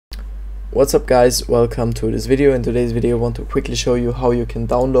What's up guys, welcome to this video. In today's video I want to quickly show you how you can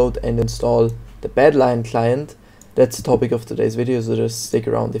download and install the Badlion client. That's the topic of today's video, so just stick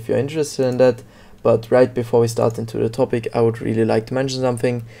around if you're interested in that. But right before we start into the topic, I would really like to mention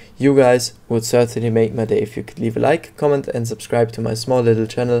something. You guys would certainly make my day if you could leave a like, comment and subscribe to my small little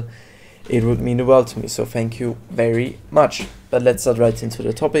channel. It would mean the world to me, so thank you very much. But let's start right into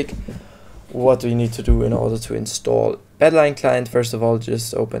the topic. What do you need to do in order to install Badlion client? First of all,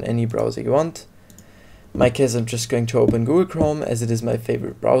 just open any browser you want. In my case, I'm just going to open Google Chrome as it is my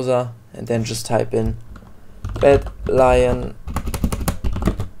favorite browser, and then just type in Badlion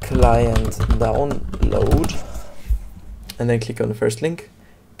client download and then click on the first link,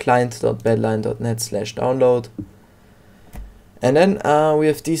 client.badlion.net/download. And then we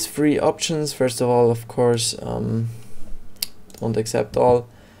have these three options. First of all, of course, don't accept all.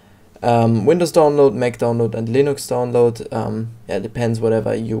 Windows download, Mac download and Linux download. Yeah, depends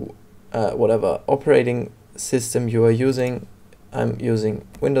whatever operating system you are using. I'm using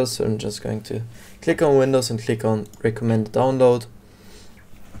Windows, so I'm just going to click on Windows and click on recommend download.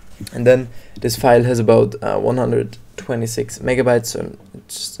 And then this file has about 126 megabytes, so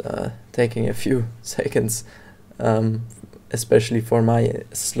it's just taking a few seconds, especially for my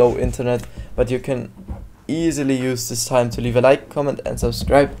slow internet. But you can easily use this time to leave a like, comment and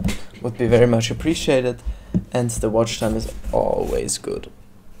subscribe. Would be very much appreciated, and the watch time is always good.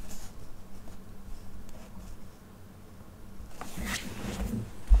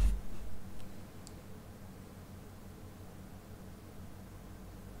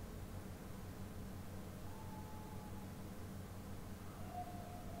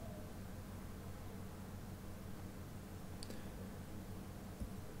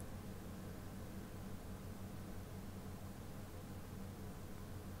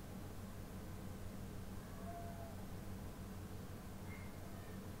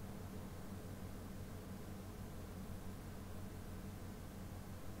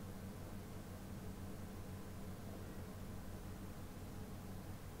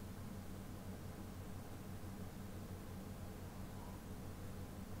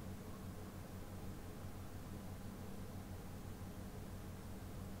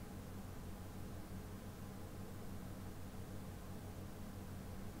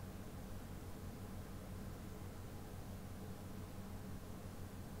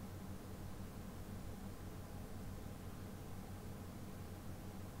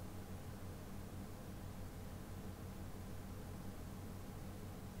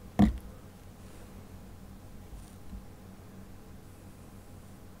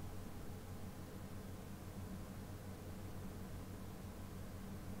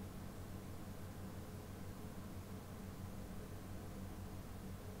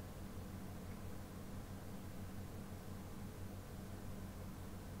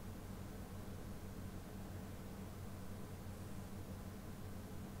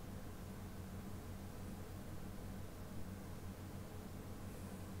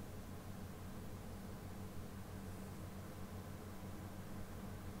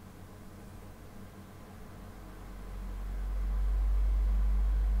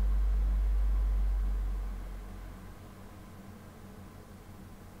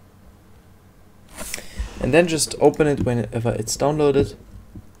 And then just open it whenever it's downloaded.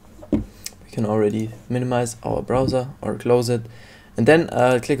 We can already minimize our browser or close it. And then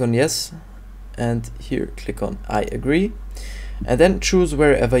click on yes. And here click on I agree. And then choose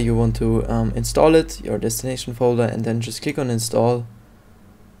wherever you want to install it, your destination folder, and then just click on install.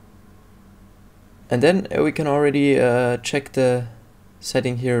 And then we can already check the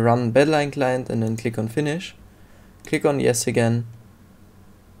setting here, run Badlion client, and then click on finish. Click on yes again.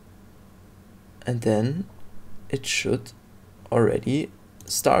 And then it should already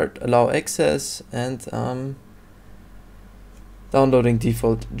start, allow access, and downloading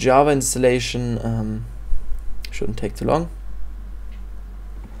default Java installation. Shouldn't take too long.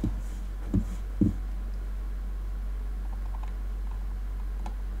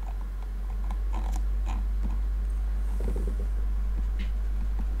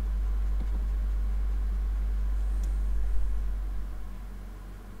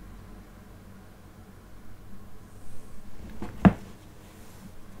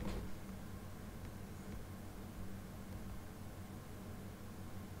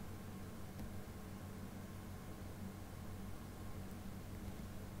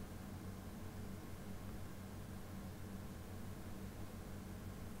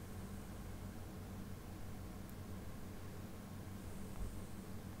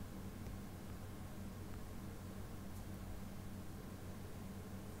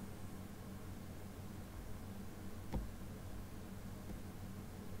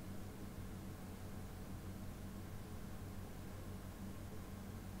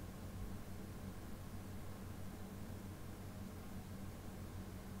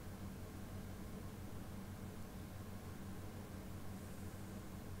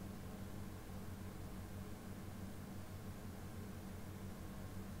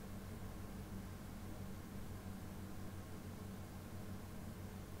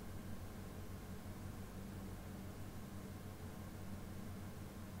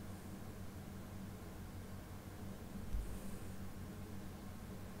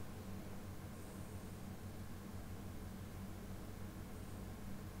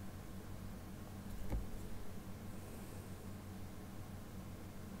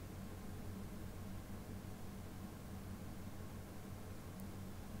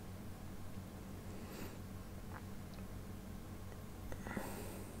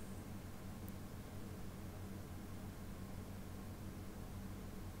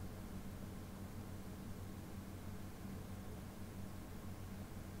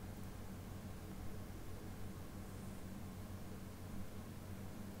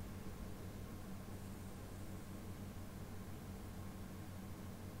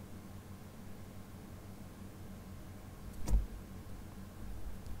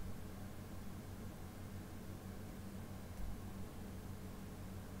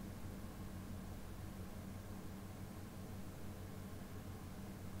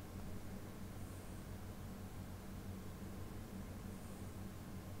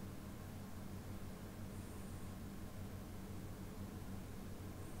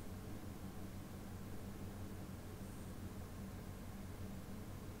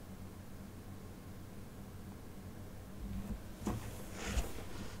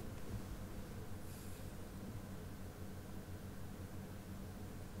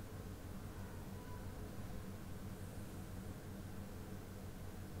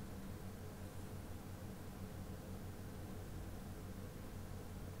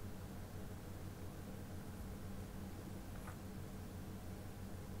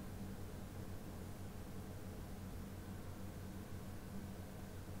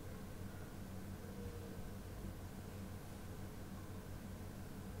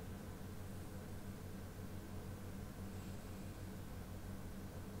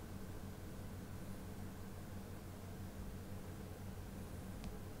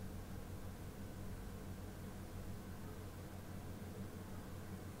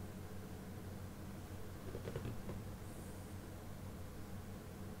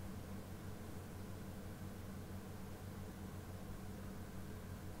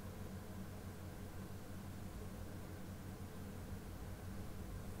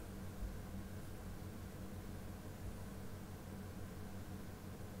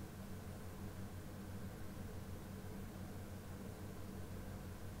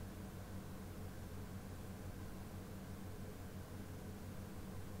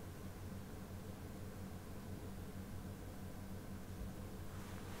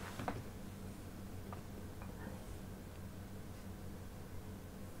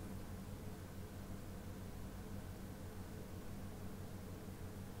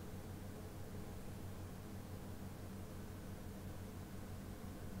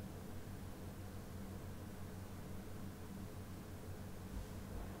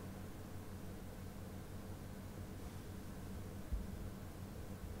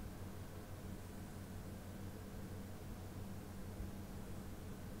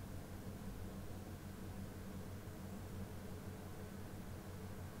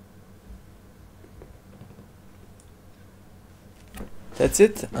 that's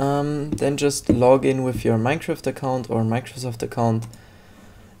it. Then just log in with your Minecraft account or Microsoft account,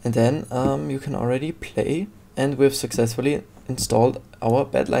 and then you can already play, and we've successfully installed our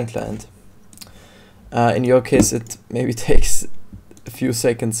Badlion client. In your case it maybe takes a few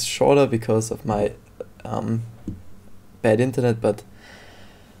seconds shorter because of my bad internet, but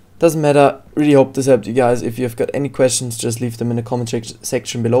doesn't matter. Really hope this helped you guys. If you've got any questions, just leave them in the comment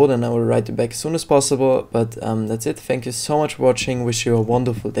section below, then I will write you back as soon as possible. But that's it. Thank you so much for watching. Wish you a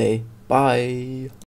wonderful day. Bye.